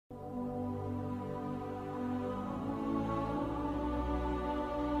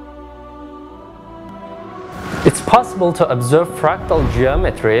It's possible to observe fractal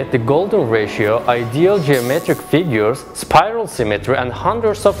geometry, the golden ratio, ideal geometric figures, spiral symmetry, and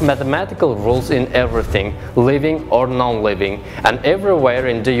hundreds of mathematical rules in everything, living or non-living, and everywhere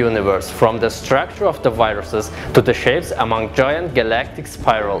in the universe, from the structure of the viruses to the shapes among giant galactic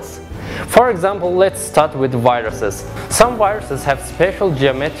spirals. For example, let's start with viruses. Some viruses have special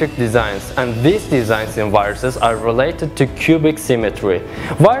geometric designs, and these designs in viruses are related to cubic symmetry.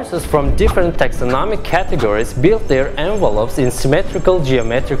 Viruses from different taxonomic categories build their envelopes in symmetrical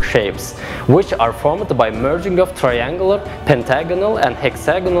geometric shapes, which are formed by merging of triangular, pentagonal, and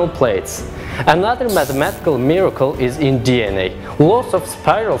hexagonal plates. Another mathematical miracle is in DNA. Loss of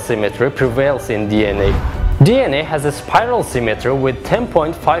spiral symmetry prevails in DNA. DNA has a spiral symmetry with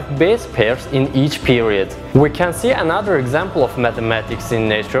 10.5 base pairs in each period. We can see another example of mathematics in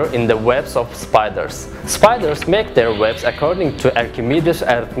nature in the webs of spiders. Spiders make their webs according to Archimedes'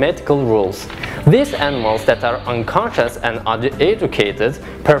 arithmetical rules. These animals that are unconscious and uneducated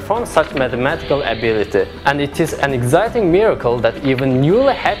perform such mathematical ability, and it is an exciting miracle that even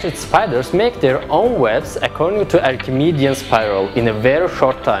newly hatched spiders make their own webs according to Archimedean spiral in a very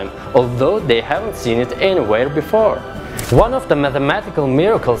short time, although they haven't seen it anywhere before. One of the mathematical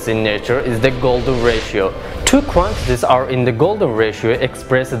miracles in nature is the golden ratio. Two quantities are in the golden ratio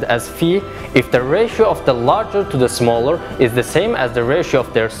expressed as phi if the ratio of the larger to the smaller is the same as the ratio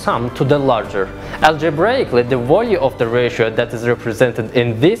of their sum to the larger. Algebraically, the value of the ratio that is represented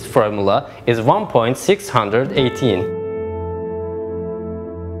in this formula is 1.618.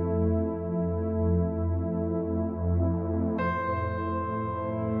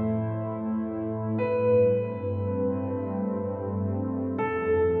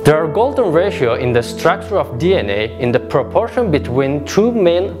 There are golden ratio in the structure of DNA, in the proportion between two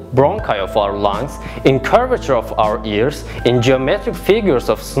main bronchi of our lungs, in curvature of our ears, in geometric figures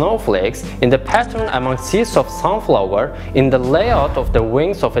of snowflakes, in the pattern among seeds of sunflower, in the layout of the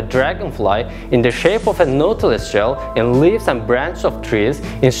wings of a dragonfly, in the shape of a nautilus shell, in leaves and branches of trees,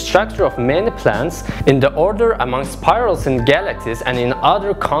 in structure of many plants, in the order among spirals in galaxies, and in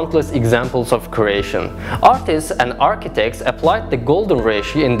other countless examples of creation. Artists and architects applied the golden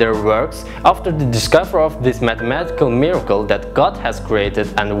ratio in their works after the discovery of this mathematical miracle that God has created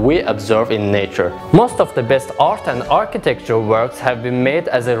and we observe in nature. Most of the best art and architecture works have been made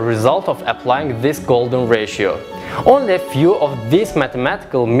as a result of applying this golden ratio. Only a few of these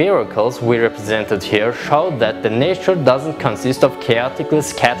mathematical miracles we represented here show that the nature doesn't consist of chaotically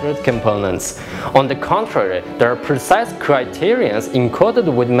scattered components. On the contrary, there are precise criterions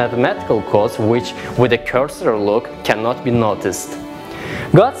encoded with mathematical codes which, with a cursory look, cannot be noticed.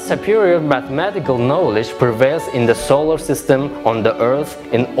 God's superior mathematical knowledge prevails in the solar system, on the earth,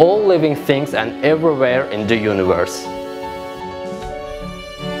 in all living things and everywhere in the universe.